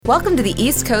Welcome to the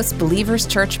East Coast Believers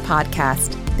Church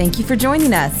podcast. Thank you for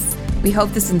joining us. We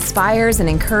hope this inspires and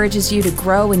encourages you to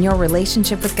grow in your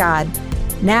relationship with God.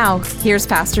 Now, here's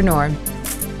Pastor Norm.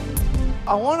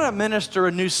 I want to minister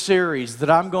a new series that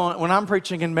when I'm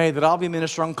preaching in May, that I'll be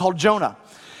ministering called Jonah.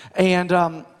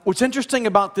 And what's interesting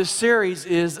about this series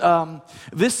is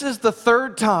this is the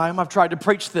third time I've tried to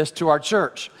preach this to our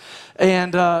church.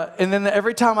 And then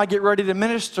every time I get ready to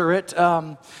minister it,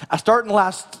 I started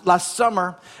last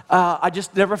summer, I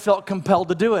just never felt compelled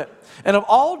to do it. And of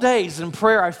all days in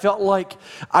prayer, I felt like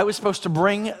I was supposed to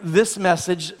bring this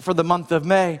message for the month of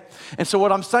May. And so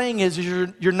what I'm saying is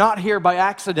you're not here by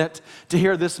accident to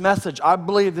hear this message. I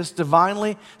believe this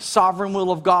divinely sovereign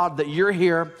will of God that you're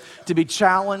here to be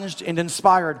challenged and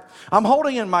inspired. I'm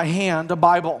holding in my hand a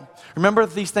Bible. Remember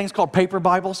these things called paper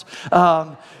Bibles?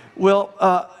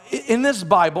 In this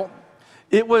Bible,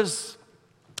 this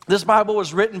Bible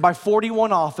was written by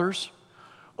 41 authors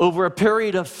over a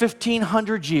period of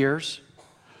 1,500 years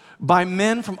by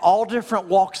men from all different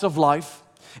walks of life,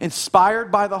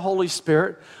 inspired by the Holy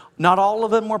Spirit. Not all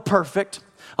of them were perfect.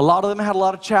 A lot of them had a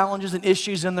lot of challenges and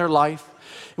issues in their life.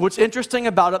 And what's interesting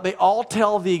about it, they all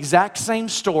tell the exact same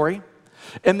story,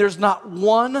 and there's not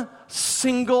one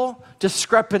single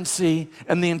discrepancy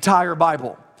in the entire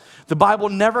Bible. The Bible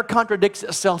never contradicts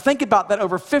itself. Think about that,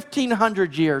 over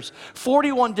 1,500 years,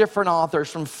 41 different authors,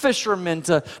 from fishermen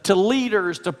to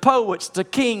leaders, to poets, to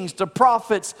kings, to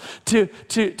prophets, to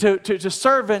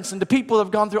servants, and to people that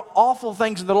have gone through awful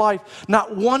things in their life.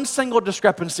 Not one single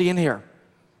discrepancy in here.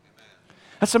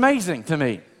 That's amazing to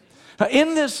me. Now,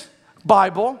 in this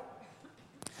Bible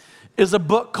is a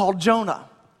book called Jonah.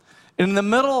 In the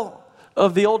middle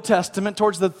of the Old Testament,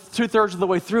 towards the 2/3 of the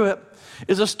way through it,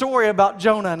 is a story about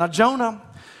Jonah. Now, Jonah,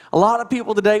 a lot of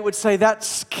people today would say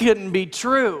that couldn't be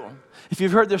true. If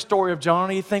you've heard the story of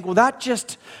Jonah, you think, well, that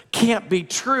just can't be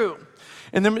true.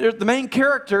 And the main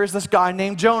character is this guy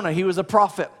named Jonah. He was a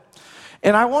prophet.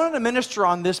 And I wanted to minister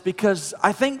on this because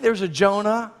I think there's a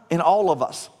Jonah in all of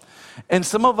us. And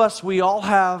some of us, we all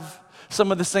have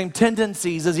some of the same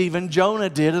tendencies as even Jonah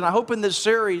did. And I hope in this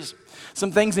series, some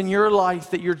things in your life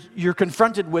that you're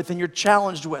confronted with and you're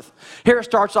challenged with. Here it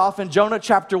starts off in Jonah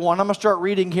chapter 1. I'm going to start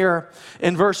reading here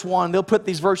in verse 1. They'll put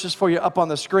these verses for you up on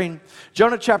the screen.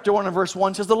 Jonah chapter 1 and verse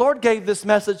 1 says, "The Lord gave this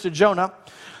message to Jonah,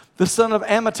 the son of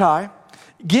Amittai.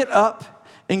 Get up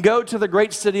and go to the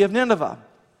great city of Nineveh.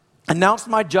 Announce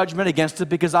my judgment against it,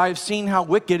 because I have seen how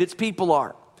wicked its people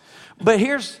are." But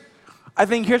I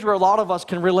think here's where a lot of us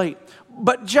can relate.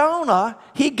 But Jonah,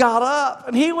 he got up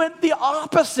and he went the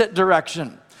opposite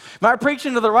direction. Am I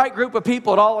preaching to the right group of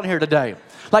people at all in here today?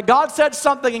 Like God said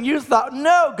something and you thought,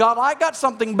 no, God, I got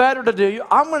something better to do.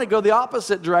 I'm going to go the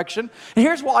opposite direction. And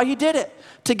here's why he did it: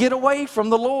 to get away from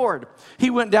the Lord. He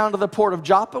went down to the port of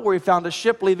Joppa, where he found a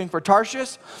ship leaving for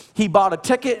Tarshish. He bought a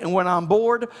ticket and went on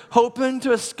board, hoping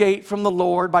to escape from the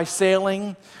Lord by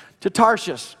sailing to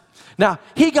Tarshish. Now,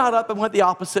 he got up and went the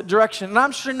opposite direction. And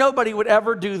I'm sure nobody would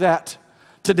ever do that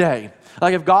today.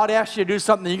 Like if God asked you to do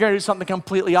something, you're going to do something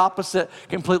completely opposite,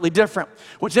 completely different.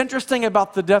 What's interesting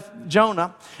about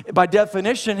Jonah, by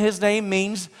definition, his name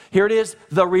means, here it is,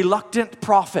 the reluctant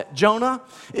prophet. Jonah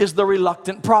is the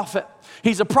reluctant prophet.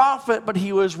 He's a prophet, but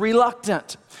he was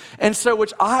reluctant. And so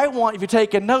if you're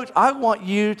taking notes, I want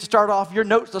you to start off your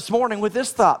notes this morning with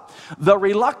this thought: the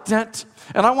reluctant.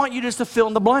 And I want you just to fill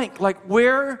in the blank. Like,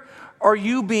 where are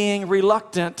you being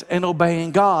reluctant in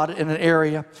obeying God in an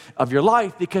area of your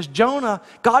life? Because Jonah,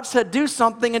 God said do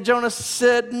something, and Jonah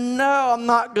said, no, I'm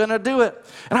not going to do it.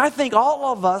 And I think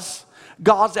all of us,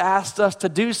 God's asked us to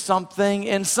do something,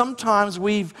 and sometimes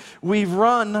we've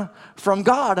run from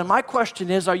God. And my question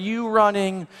is, are you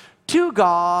running to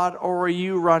God, or are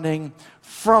you running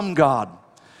from God?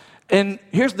 And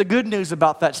here's the good news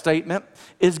about that statement,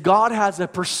 is God has a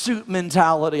pursuit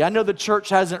mentality. I know the church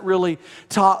hasn't really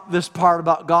taught this part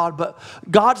about God, but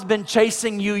God's been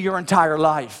chasing you your entire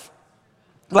life.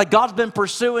 Like God's been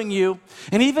pursuing you,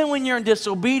 and even when you're in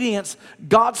disobedience,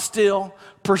 God still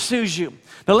pursues you.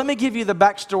 Now let me give you the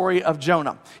backstory of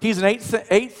Jonah. He's an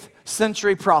 8th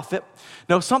century prophet.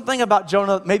 Now, something about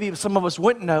Jonah, maybe some of us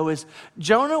wouldn't know, is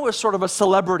Jonah was sort of a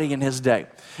celebrity in his day.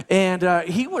 And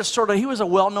he was a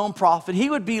well-known prophet. He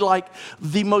would be like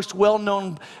the most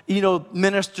well-known,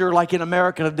 minister like in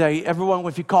America today. Everyone,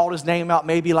 if you called his name out,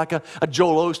 maybe like a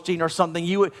Joel Osteen or something,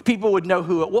 people would know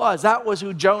who it was. That was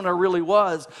who Jonah really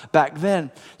was back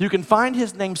then. You can find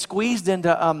his name squeezed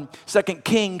into 2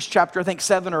 Kings chapter, I think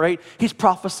 7 or 8. He's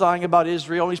prophesying about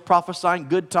Israel. He's prophesying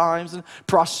good times and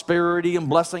prosperity prosperity and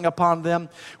blessing upon them.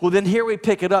 Well, then here we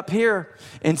pick it up here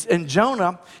in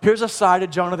Jonah. Here's a side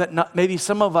of Jonah that maybe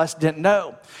some of us didn't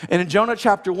know. And in Jonah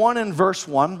chapter 1 and verse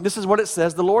 1, this is what it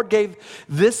says. The Lord gave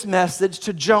this message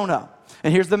to Jonah.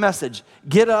 And here's the message.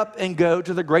 Get up and go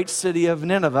to the great city of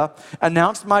Nineveh.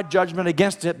 Announce my judgment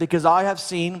against it, because I have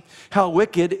seen how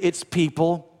wicked its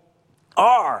people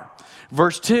are.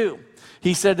 Verse 2,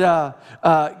 he said,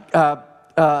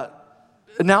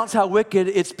 announce how wicked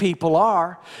its people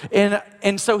are.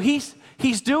 And so he's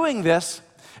doing this.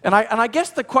 And I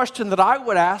guess the question that I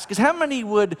would ask is, how many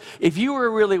would, if you were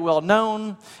really well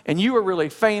known and you were really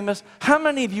famous, how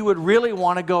many of you would really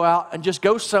want to go out and just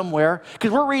go somewhere? Because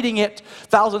we're reading it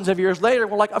thousands of years later.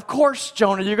 We're like, of course,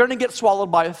 Jonah, you're going to get swallowed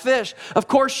by a fish. Of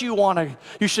course you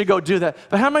should go do that.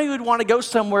 But how many would want to go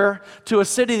somewhere to a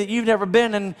city that you've never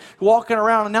been and walking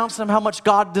around announcing how much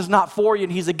God is not for you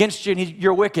and he's against you and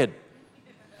you're wicked?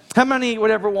 How many would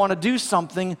ever want to do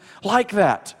something like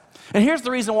that? And here's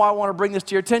the reason why I want to bring this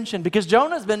to your attention, because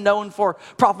Jonah's been known for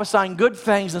prophesying good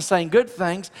things and saying good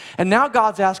things, and now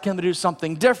God's asked him to do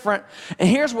something different. And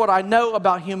here's what I know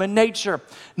about human nature.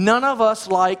 None of us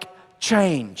like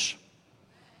change.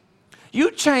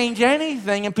 You change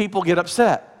anything and people get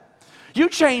upset. You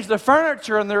change the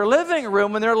furniture in their living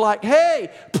room and they're like,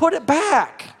 hey, put it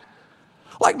back.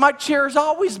 Like, my chair's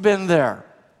always been there.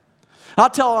 I'll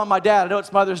tell on my dad, I know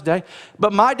it's Mother's Day,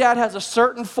 but my dad has a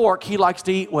certain fork he likes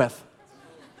to eat with.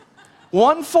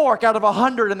 One fork out of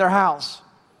 100 in their house.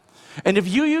 And if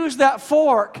you use that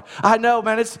fork, I know,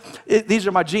 man, these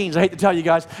are my genes, I hate to tell you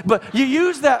guys, but you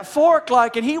use that fork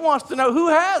and he wants to know who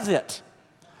has it.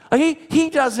 He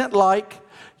doesn't like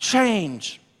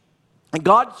change. And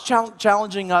God's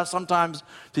challenging us sometimes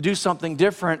to do something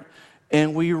different,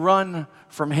 and we run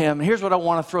from him. Here's what I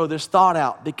want to throw this thought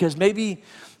out, because maybe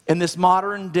in this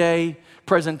modern day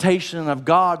presentation of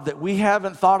God that we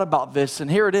haven't thought about this, and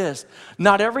here it is.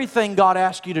 Not everything God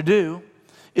asks you to do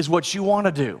is what you want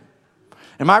to do.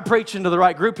 Am I preaching to the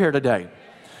right group here today?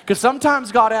 Because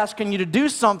sometimes God asking you to do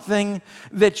something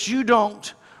that you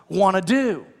don't want to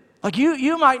do. Like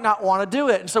you might not want to do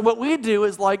it. And so what we do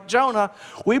is, like Jonah,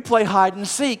 we play hide and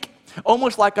seek.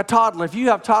 Almost like a toddler. If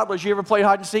you have toddlers, you ever play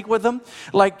hide and seek with them?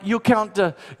 Like you count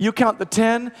the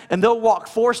 10, and they'll walk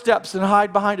 4 steps and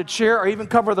hide behind a chair or even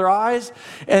cover their eyes,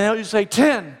 and they'll just say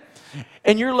 10.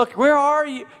 And you're looking, where are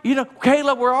you?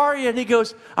 Caleb, where are you? And he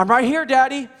goes, I'm right here,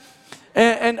 Daddy.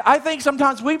 And I think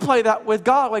sometimes we play that with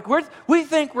God. Like we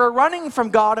think we're running from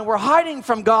God and we're hiding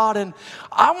from God. And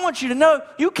I want you to know,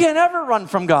 you can't ever run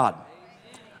from God.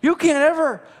 You can't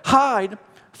ever hide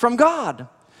from God.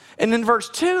 And in verse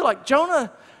 2, like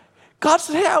Jonah, God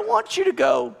said, hey, I want you to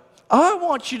go. I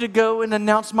want you to go and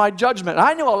announce my judgment.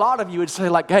 I know a lot of you would say,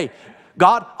 like, hey,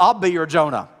 God, I'll be your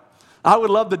Jonah. I would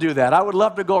love to do that. I would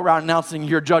love to go around announcing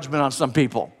your judgment on some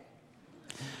people.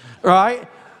 Right?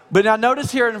 But now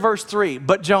notice here in verse 3,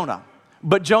 but Jonah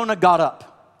got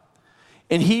up,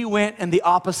 and he went in the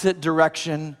opposite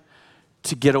direction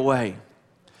to get away.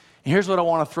 And here's what I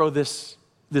want to throw this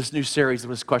new series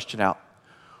of this question out.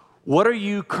 What are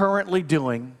you currently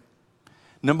doing,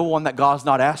 number one, that God's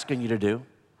not asking you to do?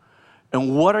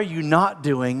 And what are you not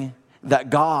doing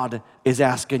that God is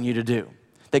asking you to do,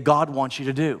 that God wants you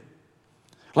to do?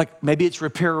 Like maybe it's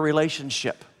repair a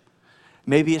relationship.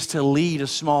 Maybe it's to lead a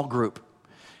small group.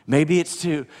 Maybe it's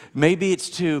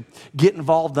to get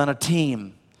involved on a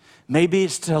team. Maybe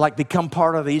it's to become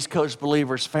part of the East Coast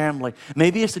Believers family.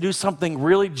 Maybe it's to do something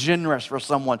really generous for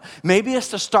someone. Maybe it's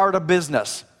to start a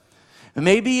business.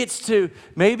 Maybe it's to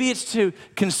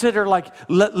consider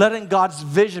letting God's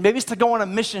vision. Maybe it's to go on a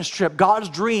mission trip, God's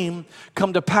dream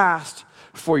come to pass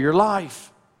for your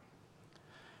life.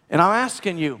 And I'm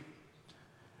asking you,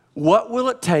 what will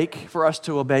it take for us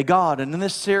to obey God? And in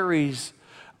this series,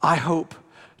 I hope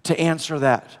to answer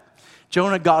that.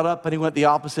 Jonah got up and he went the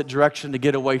opposite direction to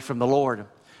get away from the Lord.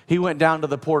 He went down to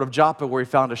the port of Joppa where he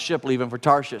found a ship leaving for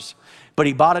Tarshish. But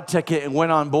he bought a ticket and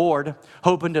went on board,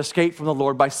 hoping to escape from the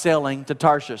Lord by sailing to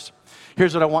Tarshish.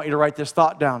 Here's what I want you to write this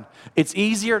thought down. It's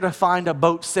easier to find a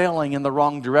boat sailing in the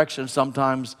wrong direction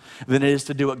sometimes than it is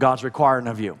to do what God's requiring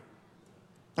of you.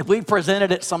 If we've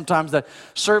presented it sometimes that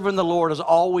serving the Lord is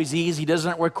always easy,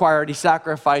 doesn't require any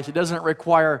sacrifice, it doesn't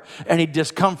require any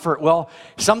discomfort. Well,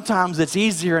 sometimes it's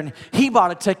easier, and he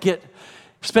bought a ticket,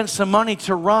 spent some money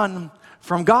to run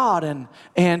from God,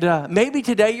 and maybe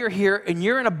today you're here and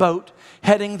you're in a boat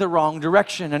heading the wrong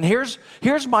direction. And here's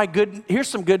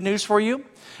some good news for you,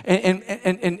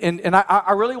 and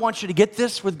I really want you to get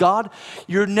this with God.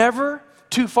 You're never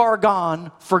too far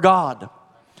gone for God.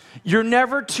 You're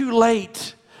never too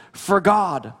late for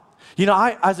God. You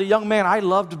know, as a young man, I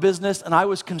loved business and I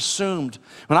was consumed.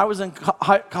 When I was in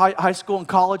high school and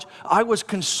college, I was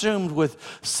consumed with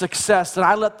success, and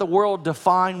I let the world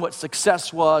define what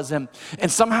success was. And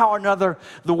somehow or another,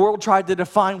 the world tried to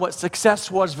define what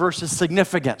success was versus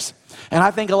significance. And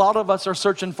I think a lot of us are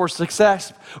searching for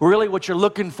success. Really, what you're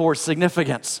looking for is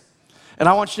significance. And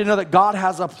I want you to know that God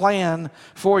has a plan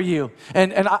for you.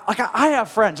 And I have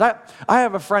friends. I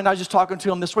have a friend, I was just talking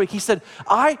to him this week. He said,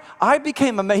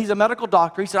 he's a medical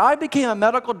doctor. He said, I became a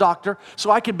medical doctor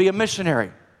so I could be a missionary.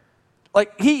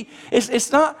 Like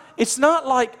it's not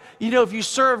like, you know, if you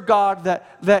serve God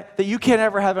that you can't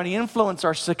ever have any influence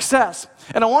or success.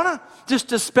 And I want to just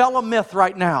dispel a myth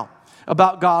right now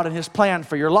about God and his plan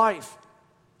for your life.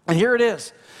 And here it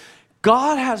is.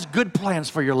 God has good plans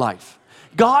for your life.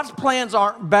 God's plans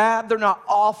aren't bad, they're not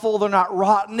awful, they're not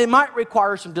rotten. They might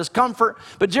require some discomfort,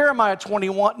 but Jeremiah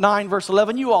 29, verse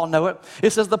 11, you all know it. It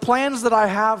says, the plans that I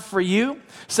have for you,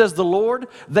 says the Lord,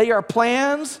 they are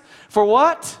plans for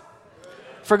what?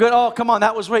 For good. Oh, come on,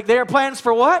 that was weak. They are plans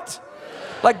for what?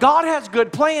 Like God has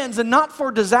good plans and not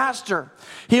for disaster.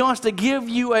 He wants to give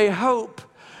you a hope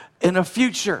and a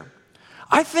future.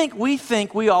 I think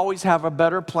we always have a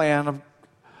better plan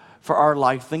for our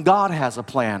life than God has a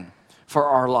plan for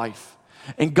our life.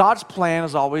 And God's plan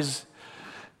is always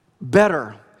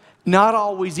better. Not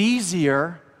always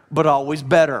easier, but always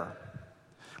better.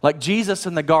 Like Jesus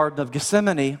in the Garden of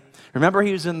Gethsemane. Remember,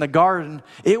 he was in the garden.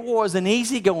 It wasn't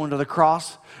easy going to the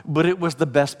cross, but it was the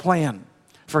best plan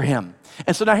for him.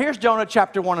 And so now here's Jonah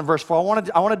chapter 1 and verse 4.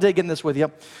 I want to dig in this with you.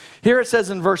 Here it says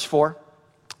in verse 4,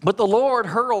 but the Lord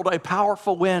hurled a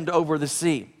powerful wind over the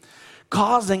sea,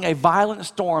 causing a violent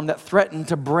storm that threatened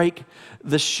to break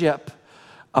the ship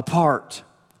apart.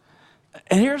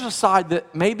 And here's a side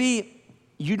that maybe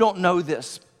you don't know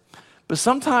this, but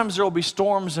sometimes there will be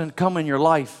storms that come in your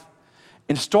life.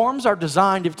 And storms are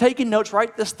designed, if you're taking notes,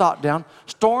 write this thought down.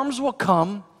 Storms will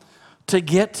come to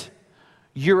get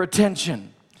your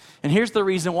attention. And here's the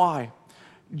reason why.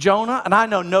 Jonah, and I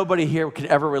know nobody here could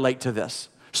ever relate to this.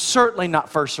 Certainly not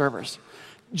first service.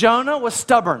 Jonah was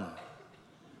stubborn.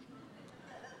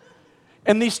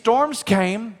 And these storms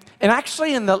came, and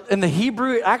actually in the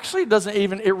Hebrew, it actually doesn't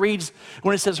even, it reads,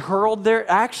 when it says hurled there,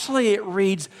 actually it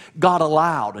reads God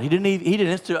allowed. He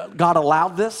didn't, God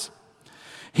allowed this.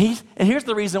 And here's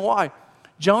the reason why.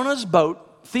 Jonah's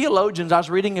boat, theologians, I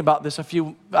was reading about this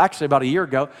about a year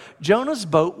ago. Jonah's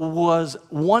boat was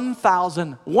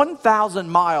 1,000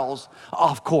 miles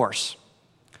off course.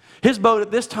 His boat at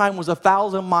this time was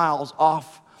 1,000 miles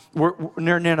off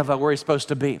near Nineveh, where he's supposed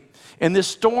to be. And this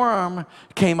storm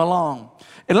came along.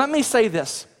 And let me say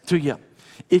this to you.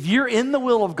 If you're in the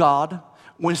will of God,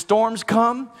 when storms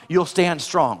come, you'll stand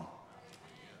strong.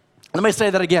 Let me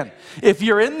say that again. If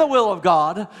you're in the will of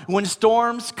God, when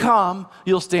storms come,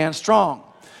 you'll stand strong.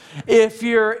 If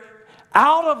you're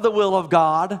out of the will of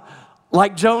God,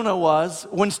 like Jonah was,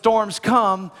 when storms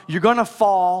come, you're going to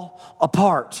fall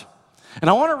apart. And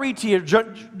I want to read to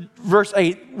you verse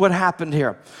 8, what happened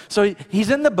here. So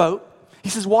he's in the boat. He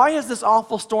says, why has this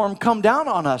awful storm come down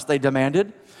on us? They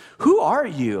demanded. Who are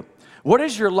you? What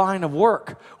is your line of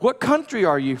work? What country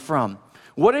are you from?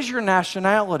 What is your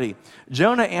nationality?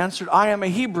 Jonah answered, I am a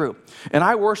Hebrew, and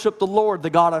I worship the Lord,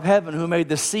 the God of heaven, who made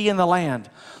the sea and the land.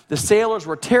 The sailors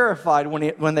were terrified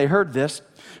when they heard this,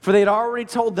 for they had already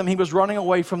told them he was running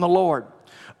away from the Lord.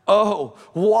 Oh,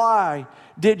 why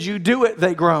did you do it?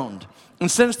 They groaned. And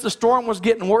since the storm was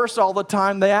getting worse all the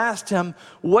time, they asked him,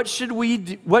 what should we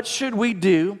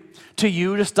do to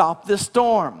you to stop this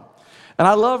storm? And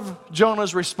I love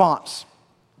Jonah's response.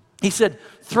 He said,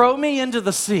 throw me into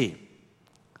the sea,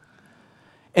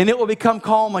 and it will become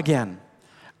calm again.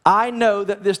 I know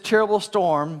that this terrible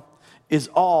storm is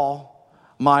all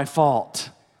my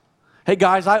fault. Hey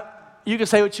guys, you can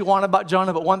say what you want about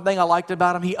Jonah, but one thing I liked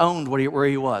about him, he owned where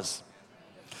he was.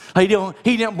 He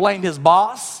didn't blame his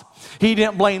boss. He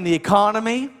didn't blame the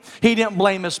economy. He didn't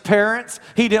blame his parents.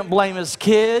 He didn't blame his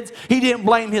kids. He didn't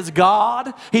blame his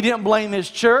God. He didn't blame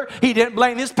his church. He didn't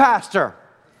blame his pastor.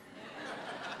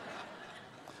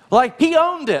 Like, he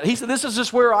owned it. He said, this is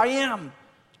just where I am.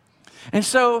 And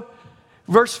so,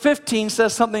 verse 15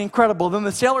 says something incredible. Then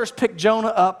the sailors picked Jonah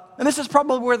up, and this is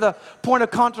probably where the point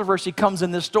of controversy comes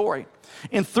in this story,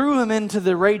 and threw him into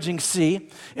the raging sea,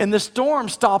 and the storm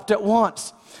stopped at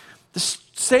once. The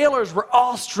sailors were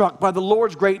awestruck by the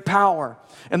Lord's great power,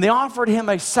 and they offered him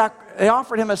a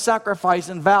sacrifice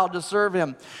and vowed to serve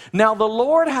him. Now the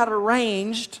Lord had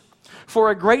arranged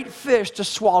for a great fish to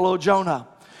swallow Jonah,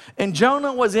 and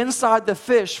Jonah was inside the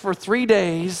fish for 3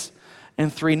 days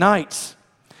and 3 nights.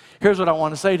 Here's what I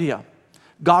want to say to you.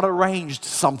 God arranged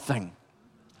something.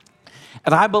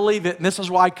 And I believe it, and this is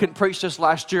why I couldn't preach this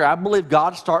last year. I believe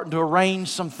God's starting to arrange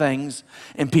some things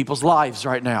in people's lives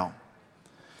right now.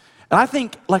 And I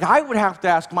think, like, I would have to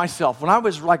ask myself, when I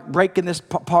was like breaking this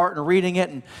part and reading it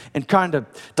and trying to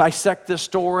dissect this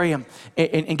story and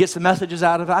get some messages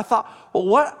out of it, I thought,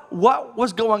 well, what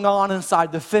was going on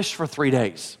inside the fish for 3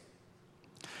 days?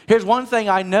 Here's one thing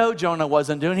I know Jonah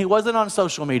wasn't doing. He wasn't on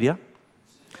social media.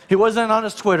 He wasn't on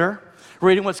his Twitter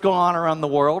reading what's going on around the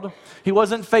world. He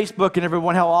wasn't Facebooking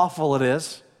everyone how awful it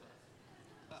is.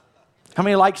 How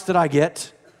many likes did I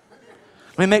get?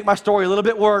 Let me make my story a little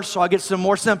bit worse so I get some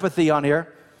more sympathy on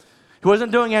here. He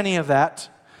wasn't doing any of that.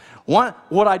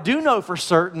 What I do know for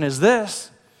certain is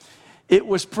this. It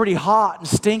was pretty hot and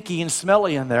stinky and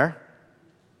smelly in there.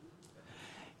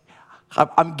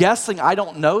 I'm guessing, I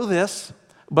don't know this,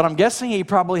 but I'm guessing he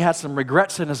probably had some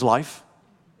regrets in his life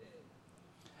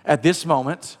at this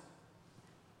moment.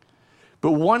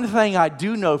 But one thing I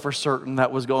do know for certain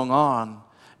that was going on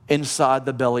inside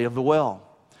the belly of the whale.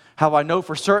 How I know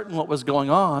for certain what was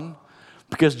going on?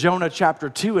 Because Jonah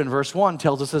chapter 2 and verse 1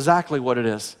 tells us exactly what it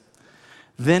is.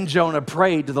 Then Jonah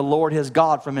prayed to the Lord his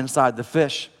God from inside the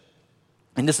fish.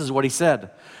 And this is what he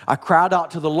said. I cried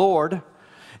out to the Lord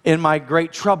in my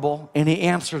great trouble, and he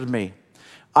answered me.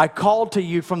 I called to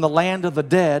you from the land of the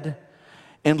dead,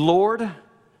 and Lord,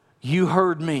 you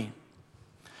heard me.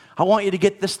 I want you to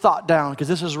get this thought down because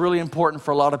this is really important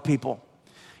for a lot of people.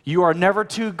 You are never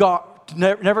too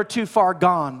far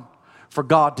gone for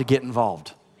God to get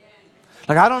involved.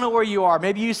 Like, I don't know where you are.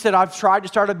 Maybe you said, I've tried to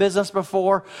start a business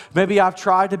before. Maybe I've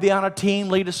tried to be on a team,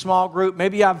 lead a small group.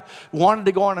 Maybe I've wanted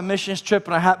to go on a missions trip,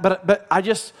 and but I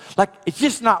just, like, it's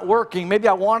just not working. Maybe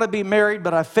I want to be married,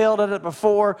 but I failed at it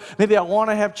before. Maybe I want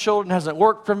to have children, it hasn't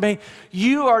worked for me.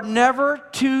 You are never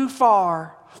too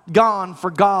far gone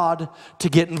for God to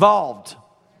get involved.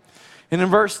 And in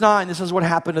verse 9, this is what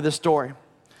happened to this story.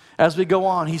 As we go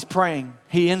on, he's praying.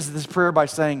 He ends this prayer by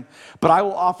saying, but I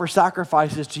will offer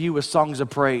sacrifices to you with songs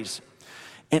of praise.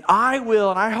 And I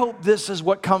will, and I hope this is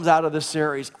what comes out of this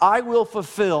series, I will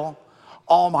fulfill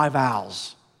all my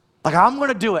vows. Like, I'm going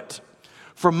to do it.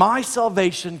 For my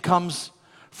salvation comes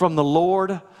from the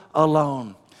Lord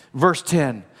alone. Verse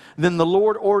 10, then the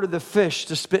Lord ordered the fish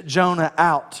to spit Jonah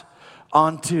out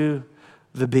onto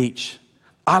the beach.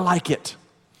 I like it.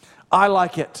 I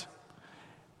like it.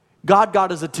 God got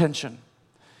his attention.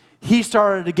 He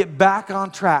started to get back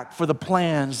on track for the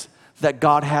plans that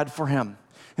God had for him.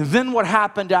 And then what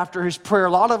happened after his prayer? A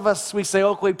lot of us, we say,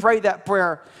 okay, we pray that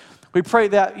prayer. We pray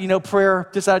that, prayer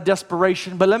just out of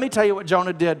desperation. But let me tell you what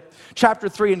Jonah did. Chapter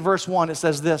 3 and verse 1, it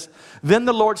says this. Then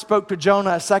the Lord spoke to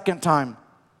Jonah a second time.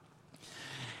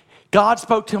 God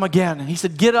spoke to him again, and he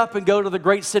said, get up and go to the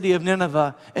great city of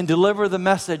Nineveh and deliver the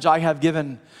message I have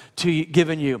given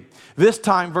you. This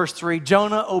time, verse 3,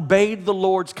 Jonah obeyed the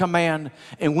Lord's command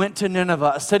and went to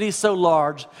Nineveh, a city so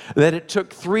large that it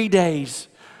took 3 days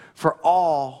for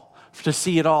all to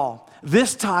see it all.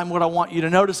 This time, what I want you to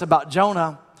notice about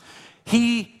Jonah,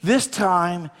 this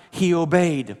time he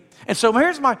obeyed. And so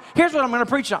here's what I'm going to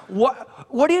preach on.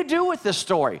 What do you do with this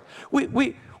story?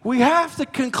 We have to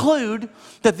conclude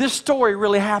that this story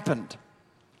really happened.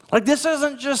 Like, this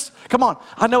isn't just, come on,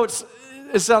 I know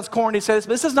it sounds corny to say this,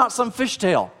 but this is not some fish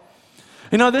tale.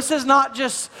 This is not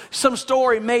just some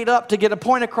story made up to get a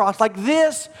point across. Like,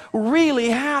 this really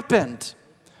happened.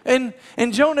 And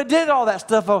Jonah did all that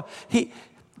stuff.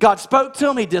 God spoke to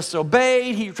him, he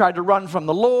disobeyed, he tried to run from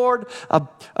the Lord.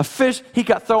 A fish, he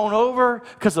got thrown over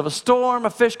because of a storm.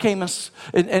 A fish came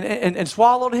and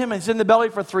swallowed him, and he's in the belly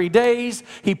for 3 days.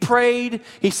 He prayed,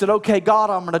 he said, okay,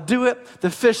 God, I'm going to do it. The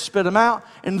fish spit him out,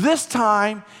 and this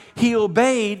time he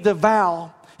obeyed the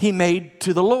vow he made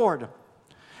to the Lord.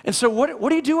 And so what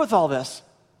do you do with all this?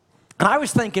 And I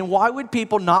was thinking, why would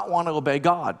people not want to obey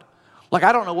God? Like,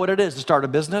 I don't know what it is to start a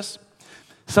business.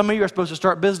 Some of you are supposed to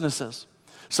start businesses.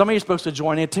 Some of you are supposed to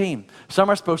join a team. Some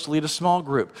are supposed to lead a small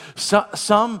group.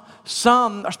 Some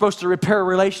are supposed to repair a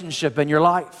relationship in your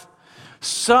life.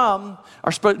 Some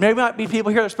are supposed, maybe might be people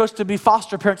here that are supposed to be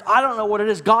foster parents. I don't know what it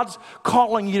is. God's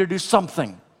calling you to do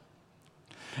something.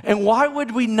 And why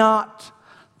would we not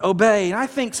obey? And I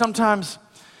think sometimes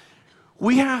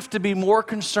we have to be more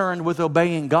concerned with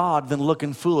obeying God than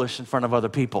looking foolish in front of other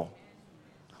people.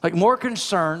 Like, more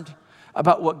concerned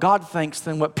about what God thinks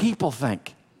than what people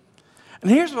think. And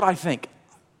here's what I think.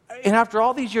 And after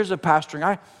all these years of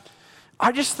pastoring,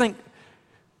 I just think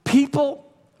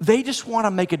people, they just want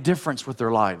to make a difference with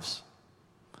their lives.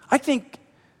 I think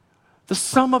the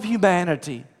sum of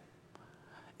humanity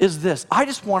is this. I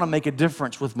just want to make a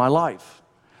difference with my life.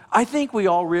 I think we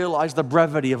all realize the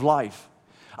brevity of life.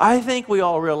 I think we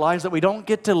all realize that we don't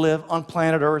get to live on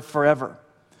planet Earth forever.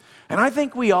 And I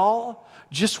think we all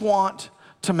just want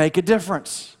to make a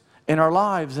difference in our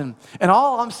lives. And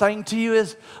all I'm saying to you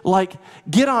is, like,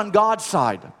 get on God's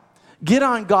side. Get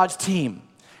on God's team.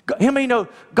 How many know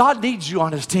God needs you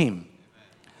on his team?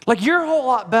 Like, you're a whole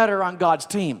lot better on God's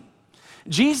team.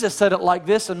 Jesus said it like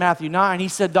this in Matthew 9. He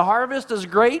said, the harvest is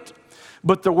great,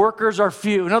 but the workers are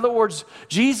few. In other words,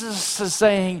 Jesus is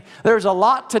saying, there's a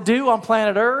lot to do on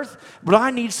planet Earth, but I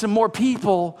need some more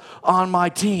people on my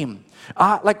team.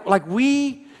 Like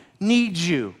we need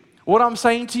you. What I'm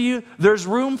saying to you, there's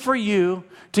room for you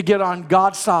to get on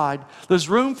God's side. There's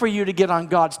room for you to get on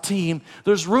God's team.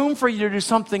 There's room for you to do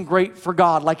something great for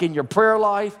God, like in your prayer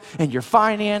life, in your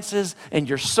finances, in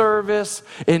your service,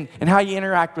 in how you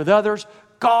interact with others.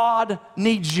 God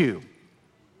needs you.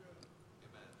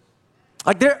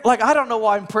 Like I don't know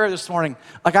why I'm in prayer this morning.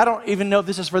 Like, I don't even know if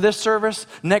this is for this service,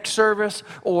 next service,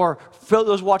 or for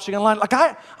those watching online. Like,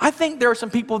 I think there are some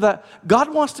people that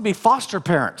God wants to be foster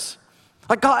parents.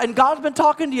 Like, God's been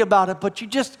talking to you about it, but you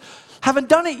just haven't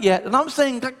done it yet. And I'm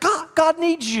saying that God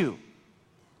needs you.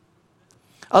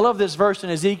 I love this verse in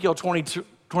Ezekiel 22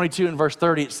 and verse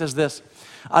 30. It says this,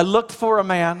 I looked for a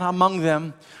man among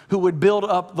them who would build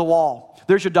up the wall.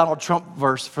 There's your Donald Trump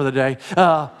verse for the day.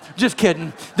 Just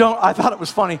kidding. I thought it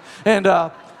was funny. And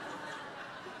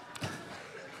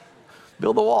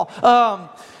build the wall.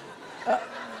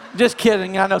 Just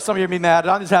kidding. I know some of you are going to be mad.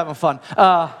 I'm just having fun.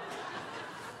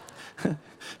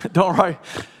 Don't worry.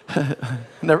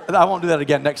 I won't do that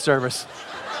again next service.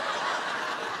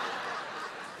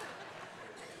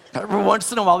 Every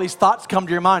once in a while, these thoughts come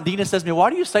to your mind. Dina says to me, why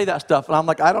do you say that stuff? And I'm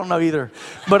like, I don't know either.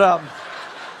 But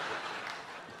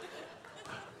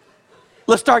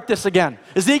let's start this again.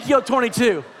 Ezekiel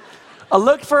 22. I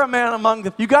looked for a man among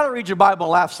them. You got to read your Bible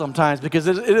and laugh sometimes because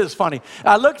it is funny.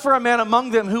 I looked for a man among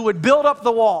them who would build up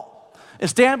the wall and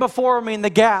stand before me in the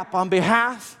gap on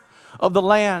behalf of the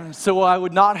land so I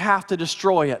would not have to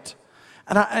destroy it.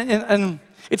 And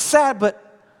it's sad,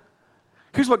 but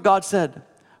here's what God said.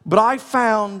 But I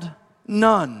found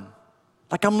none.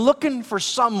 Like, I'm looking for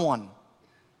someone,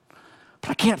 but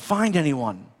I can't find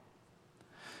anyone.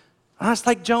 And I was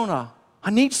like Jonah. I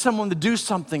need someone to do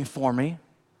something for me,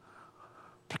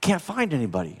 but I can't find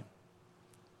anybody.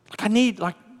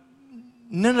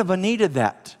 Nineveh needed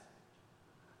that.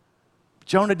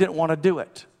 Jonah didn't want to do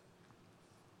it.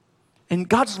 And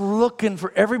God's looking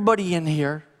for everybody in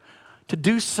here to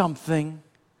do something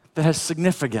that has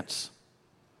significance.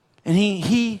 And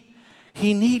he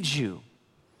needs you.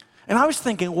 And I was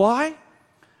thinking, why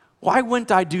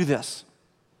wouldn't I do this?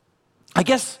 I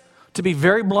guess, to be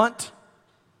very blunt,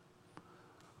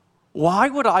 why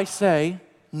would I say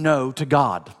no to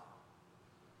God?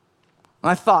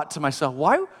 And I thought to myself,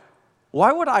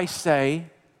 why would I say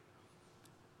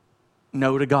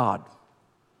no to God?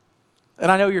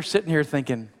 And I know you're sitting here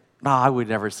thinking, I would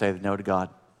never say no to God.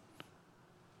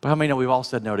 But how many know we've all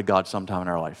said no to God sometime in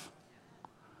our life?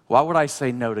 Why would I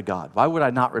say no to God? Why would I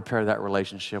not repair that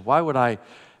relationship? Why would I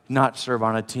not serve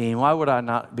on a team? Why would I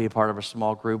not be a part of a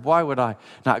small group? Why would I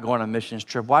not go on a missions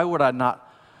trip? Why would I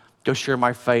not go share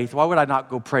my faith? Why would I not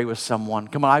go pray with someone?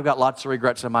 Come on, I've got lots of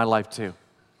regrets in my life too.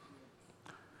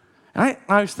 And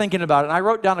I was thinking about it, and I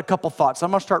wrote down a couple thoughts. I'm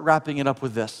going to start wrapping it up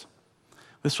with this.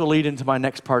 This will lead into my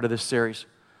next part of this series.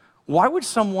 Why would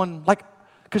someone,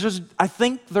 because I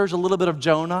think there's a little bit of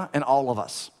Jonah in all of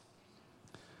us.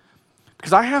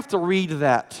 Because I have to read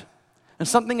that. And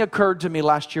something occurred to me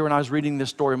last year when I was reading this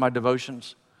story in my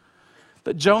devotions.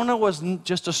 That Jonah wasn't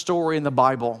just a story in the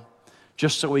Bible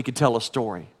just so we could tell a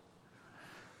story.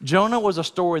 Jonah was a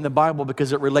story in the Bible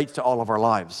because it relates to all of our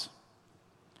lives.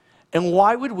 And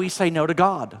why would we say no to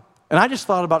God? And I just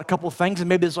thought about a couple of things, and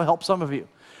maybe this will help some of you.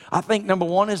 I think number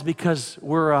one is because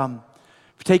we're, if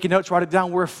you're taking notes, write it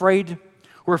down, we're afraid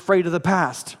of the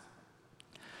past.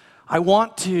 I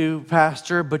want to,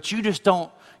 Pastor, but you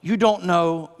don't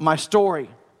know my story.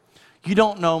 You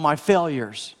don't know my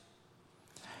failures.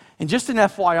 And just an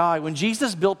FYI, when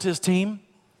Jesus built his team,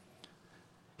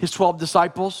 his 12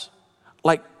 disciples,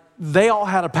 they all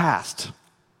had a past.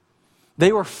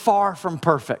 They were far from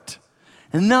perfect.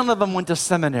 And none of them went to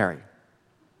seminary.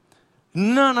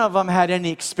 None of them had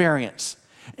any experience.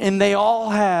 And they all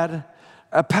had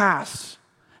a past.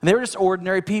 And they were just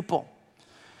ordinary people.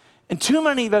 And too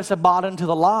many of us have bought into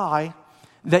the lie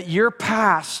that your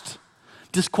past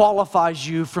disqualifies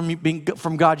you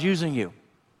from God using you.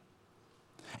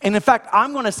 And in fact,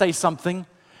 I'm going to say something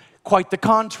quite the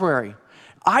contrary.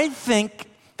 I think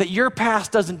that your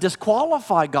past doesn't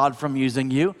disqualify God from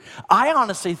using you. I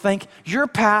honestly think your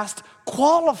past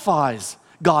qualifies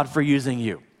God for using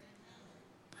you.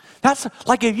 That's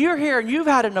like if you're here and you've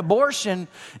had an abortion,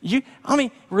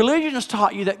 religion has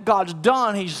taught you that God's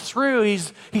done, He's through,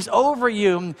 He's over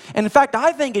you. And in fact,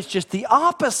 I think it's just the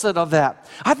opposite of that.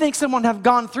 I think someone have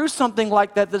gone through something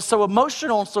like that that's so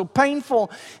emotional and so painful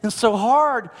and so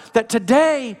hard that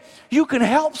today you can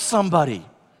help somebody.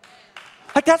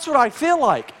 Like that's what I feel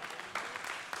like.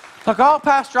 Like, oh,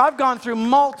 Pastor, I've gone through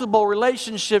multiple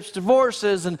relationships,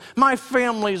 divorces, and my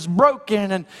family is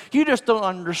broken, and you just don't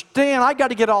understand. I got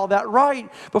to get all that right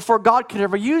before God could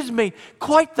ever use me.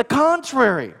 Quite the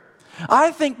contrary. I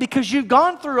think because you've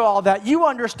gone through all that, you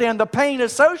understand the pain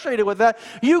associated with that.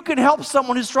 You can help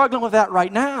someone who's struggling with that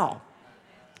right now.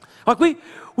 Like,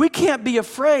 we can't be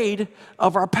afraid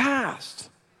of our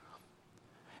past.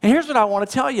 And here's what I want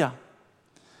to tell you.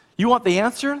 You want the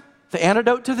answer, the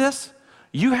antidote to this?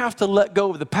 You have to let go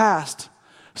of the past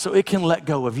so it can let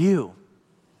go of you.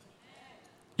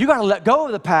 You got to let go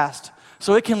of the past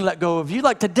so it can let go of you.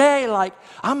 Like today, like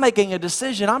I'm making a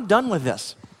decision. I'm done with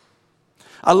this.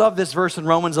 I love this verse in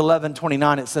Romans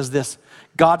 11:29. It says this,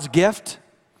 God's gifts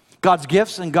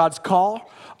and God's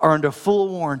call are under full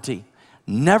warranty,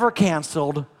 never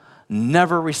canceled,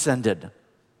 never rescinded.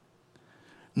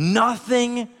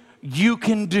 Nothing you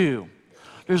can do.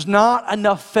 There's not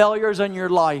enough failures in your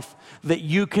life that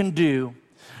you can do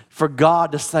for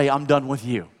God to say, I'm done with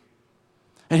you.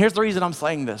 And here's the reason I'm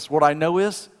saying this. What I know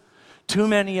is too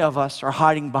many of us are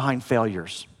hiding behind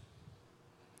failures.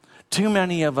 Too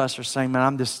many of us are saying,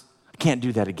 man, I can't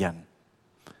do that again.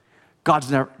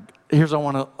 Here's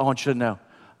what I want you to know.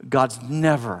 God's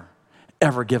never,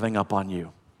 ever giving up on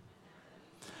you.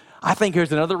 I think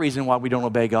here's another reason why we don't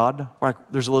obey God.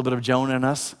 There's a little bit of Jonah in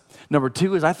us. Number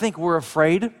two is I think we're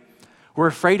afraid. We're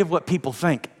afraid of what people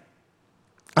think.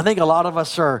 I think a lot of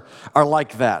us are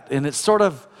like that. And it's sort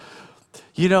of,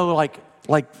 like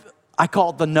I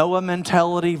call it the Noah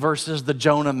mentality versus the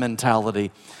Jonah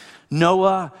mentality.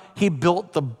 Noah, he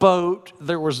built the boat.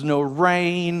 There was no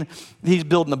rain. He's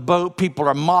building the boat. People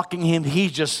are mocking him.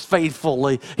 He's just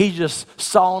faithfully. He's just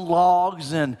sawing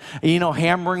logs and,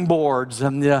 hammering boards.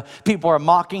 And people are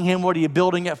mocking him. What are you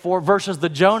building it for? Versus the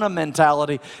Jonah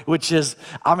mentality, which is,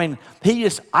 I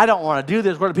don't want to do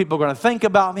this. What are people going to think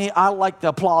about me? I like the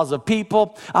applause of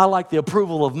people. I like the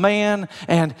approval of man.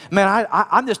 And man,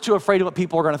 I'm just too afraid of what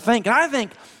people are going to think. And I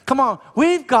think, come on,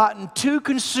 we've gotten too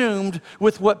consumed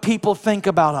with what people think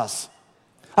about us.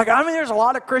 There's a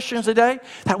lot of Christians today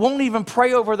that won't even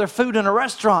pray over their food in a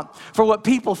restaurant for what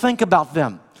people think about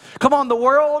them. Come on, the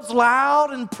world's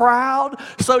loud and proud,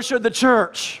 so should the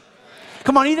church.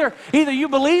 Come on, either you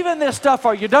believe in this stuff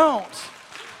or you don't,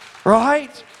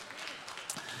 right?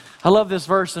 I love this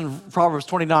verse in Proverbs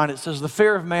 29. It says, the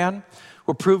fear of man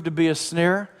will prove to be a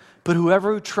snare, but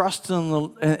whoever who trusts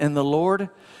in the Lord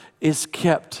is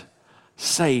kept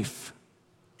safe.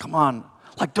 Come on,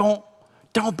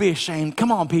 don't be ashamed. Come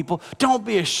on, people, don't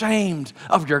be ashamed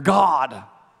of your God.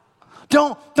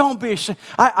 Don't be ashamed.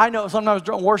 I know sometimes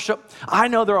during worship, I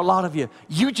know there are a lot of you.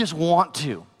 You just want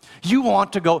to. You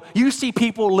want to go. You see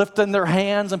people lifting their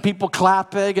hands and people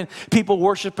clapping and people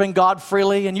worshiping God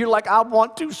freely, and you're like, I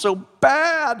want to so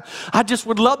bad. I just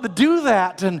would love to do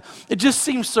that, and it just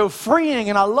seems so freeing,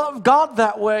 and I love God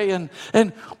that way,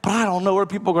 but I don't know what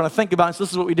people are going to think about it. So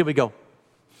this is what we do. We go,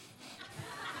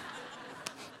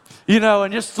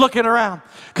 and just looking around.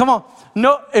 Come on.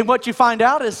 No, and what you find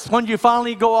out is when you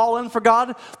finally go all in for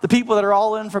God, the people that are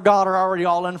all in for God are already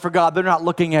all in for God. They're not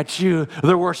looking at you.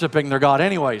 They're worshiping their God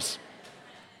anyways.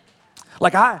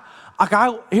 Here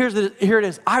it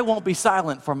is. I won't be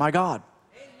silent for my God.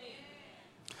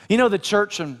 The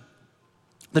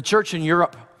church in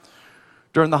Europe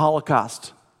during the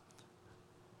Holocaust,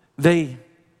 they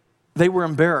were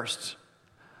embarrassed.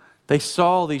 They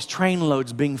saw these train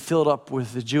loads being filled up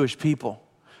with the Jewish people,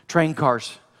 train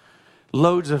cars.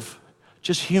 Loads of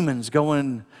just humans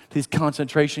going to these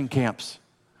concentration camps.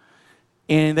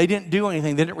 And they didn't do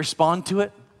anything. They didn't respond to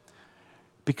it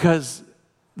because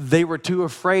they were too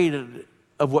afraid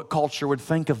of what culture would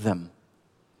think of them.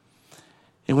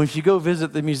 And if you go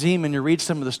visit the museum and you read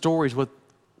some of the stories,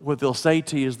 what they'll say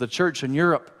to you is the church in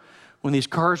Europe, when these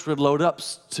cars would load up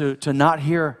to not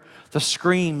hear the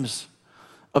screams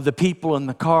of the people in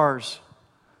the cars,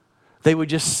 they would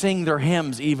just sing their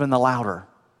hymns even the louder.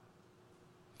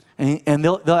 And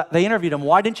they interviewed him,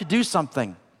 why didn't you do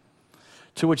something?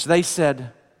 To which they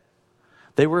said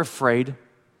they were afraid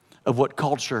of what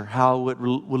culture, how it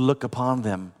would look upon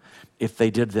them if they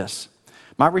did this.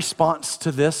 My response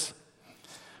to this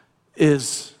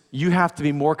is you have to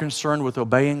be more concerned with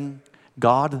obeying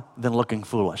God than looking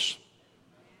foolish.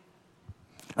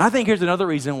 And I think here's another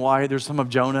reason why there's some of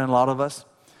Jonah in a lot of us,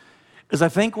 is I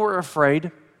think we're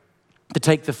afraid to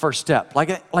take the first step.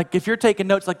 Like if you're taking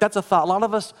notes, like that's a thought. A lot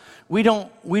of us, we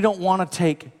don't want to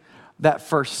take that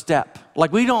first step.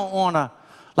 Like we don't want to,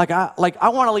 I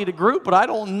want to lead a group, but I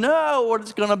don't know what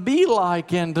it's going to be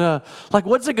like. And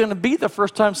what's it going to be the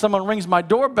first time someone rings my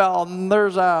doorbell and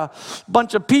there's a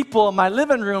bunch of people in my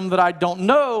living room that I don't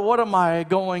know? What am I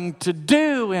going to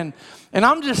do? And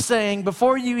I'm just saying,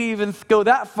 before you even go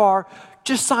that far,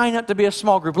 just sign up to be a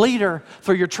small group leader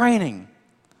for your training.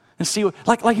 And see, here's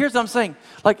what I'm saying.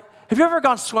 Have you ever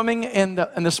gone swimming in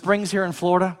the springs here in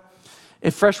Florida? In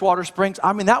freshwater springs?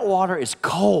 I mean, that water is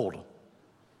cold.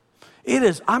 It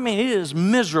is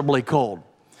miserably cold.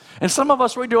 And some of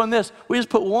us, we're doing this. We just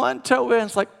put one toe in,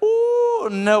 it's like, ooh,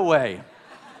 no way.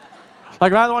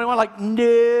 Like, am I the only one? Like,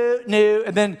 no.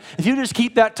 And then if you just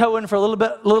keep that toe in for a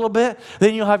little bit,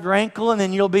 then you'll have your ankle, and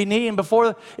then you'll be knee,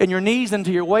 and your knees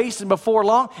into your waist, and before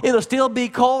long, it'll still be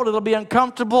cold, it'll be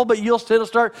uncomfortable, but it'll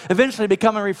start eventually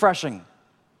becoming refreshing.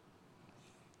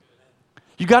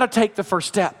 You got to take the first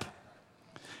step.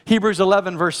 Hebrews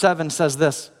 11, verse 7 says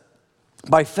this.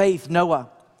 By faith, Noah,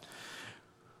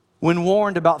 when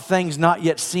warned about things not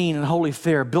yet seen in holy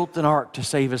fear, built an ark to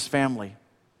save his family.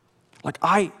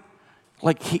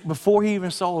 Before he even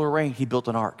saw the rain, he built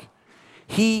an ark.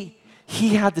 He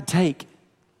had to take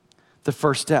the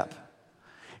first step.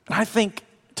 And I think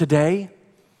today,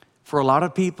 for a lot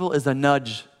of people, is a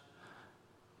nudge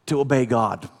to obey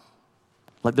God.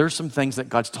 Like there's some things that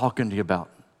God's talking to you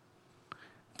about.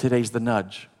 Today's the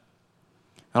nudge.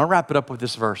 And I'll wrap it up with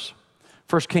this verse.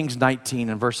 1 Kings 19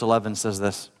 and verse 11 says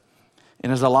this.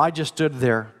 And as Elijah stood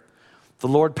there, the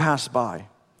Lord passed by,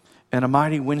 and a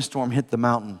mighty windstorm hit the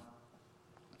mountain.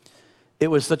 It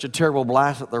was such a terrible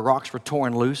blast that the rocks were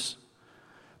torn loose,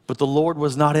 but the Lord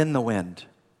was not in the wind.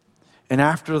 And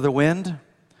after the wind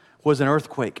was an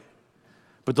earthquake,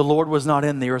 but the Lord was not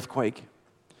in the earthquake.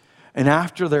 And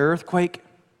after the earthquake,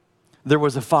 there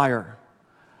was a fire,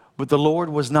 but the Lord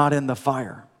was not in the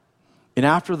fire. And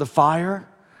after the fire,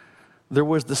 there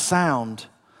was the sound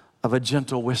of a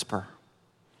gentle whisper.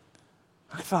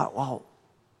 I thought, wow,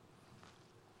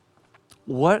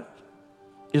 what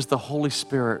is the Holy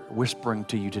Spirit whispering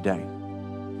to you today?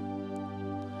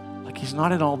 Like he's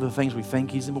not in all the things we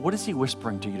think he's in, but what is he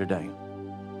whispering to you today?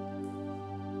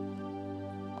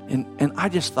 And I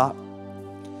just thought,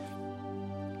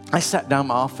 I sat down in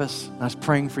my office and I was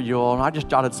praying for you all, and I just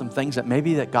jotted some things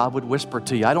that God would whisper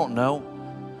to you. I don't know.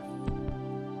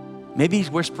 Maybe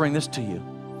he's whispering this to you.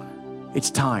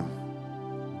 It's time.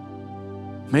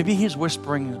 Maybe he's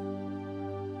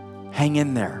whispering, hang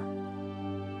in there.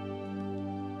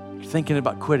 You're thinking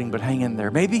about quitting, but hang in there.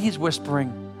 Maybe he's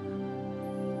whispering,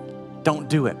 don't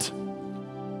do it.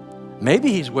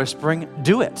 Maybe he's whispering,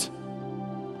 do it.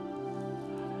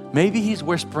 Maybe he's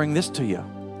whispering this to you.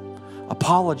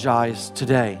 Apologize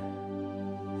today.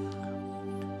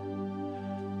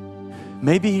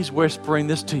 Maybe he's whispering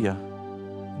this to you.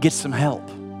 Get some help.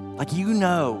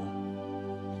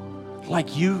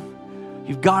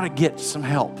 You've got to get some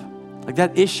help. Like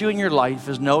that issue in your life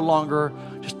is no longer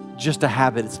just a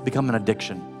habit. It's become an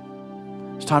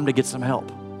addiction. It's time to get some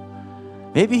help.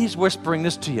 Maybe he's whispering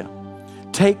this to you.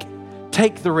 Take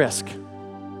the risk.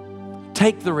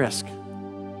 Take the risk.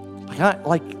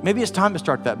 Maybe it's time to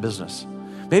start that business.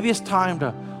 Maybe it's time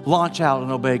to launch out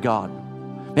and obey God.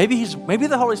 Maybe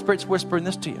the Holy Spirit's whispering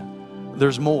this to you.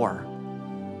 There's more.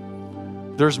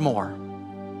 There's more.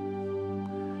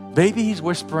 Maybe he's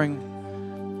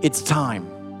whispering, it's time.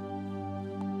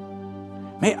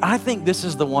 I think this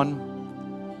is the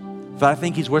one that I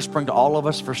think he's whispering to all of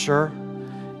us for sure,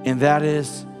 and that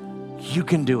is, you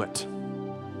can do it.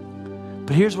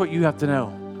 But here's what you have to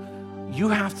know. You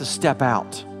have to step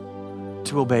out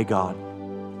to obey God.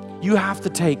 You have to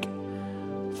take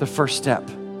the first step.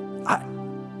 You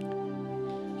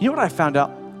know what I found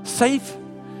out? Safe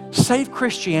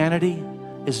Christianity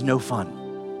is no fun.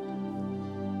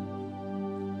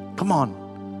 Come on.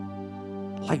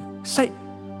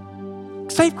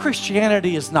 Safe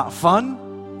Christianity is not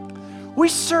fun. We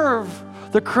serve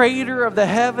the creator of the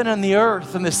heaven and the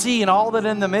earth and the sea and all that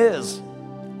in them is.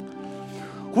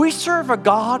 We serve a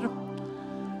God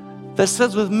that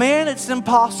says with man it's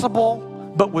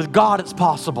impossible, but with God it's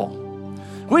possible.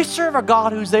 We serve a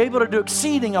God who's able to do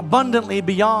exceeding abundantly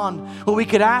beyond what we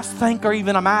could ask, think, or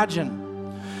even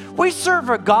imagine. We serve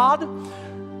a God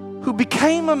who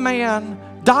became a man,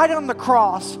 died on the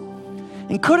cross,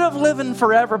 and could have lived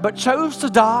forever, but chose to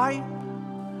die,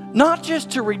 not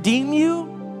just to redeem you,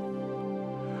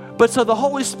 but so the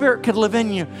Holy Spirit could live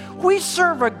in you. We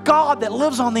serve a God that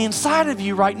lives on the inside of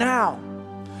you right now.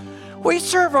 We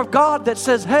serve a God that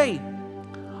says, hey,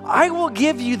 I will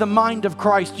give you the mind of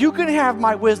Christ. You can have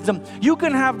my wisdom. You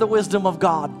can have the wisdom of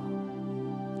God.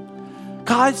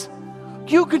 Guys,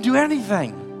 you can do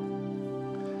anything.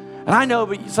 And I know,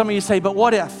 but some of you say, but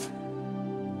what if?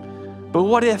 But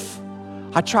what if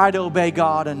I try to obey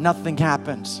God and nothing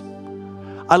happens?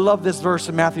 I love this verse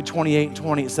in Matthew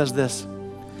 28:20. It says this,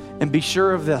 and be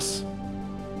sure of this,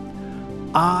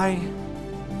 I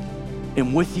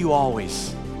am with you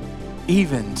always,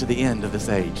 even to the end of this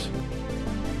age.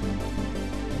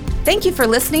 Thank you for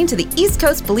listening to the East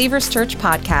Coast Believers Church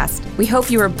podcast. We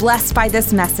hope you were blessed by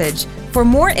this message. For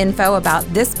more info about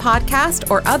this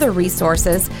podcast or other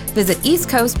resources, visit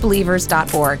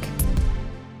eastcoastbelievers.org.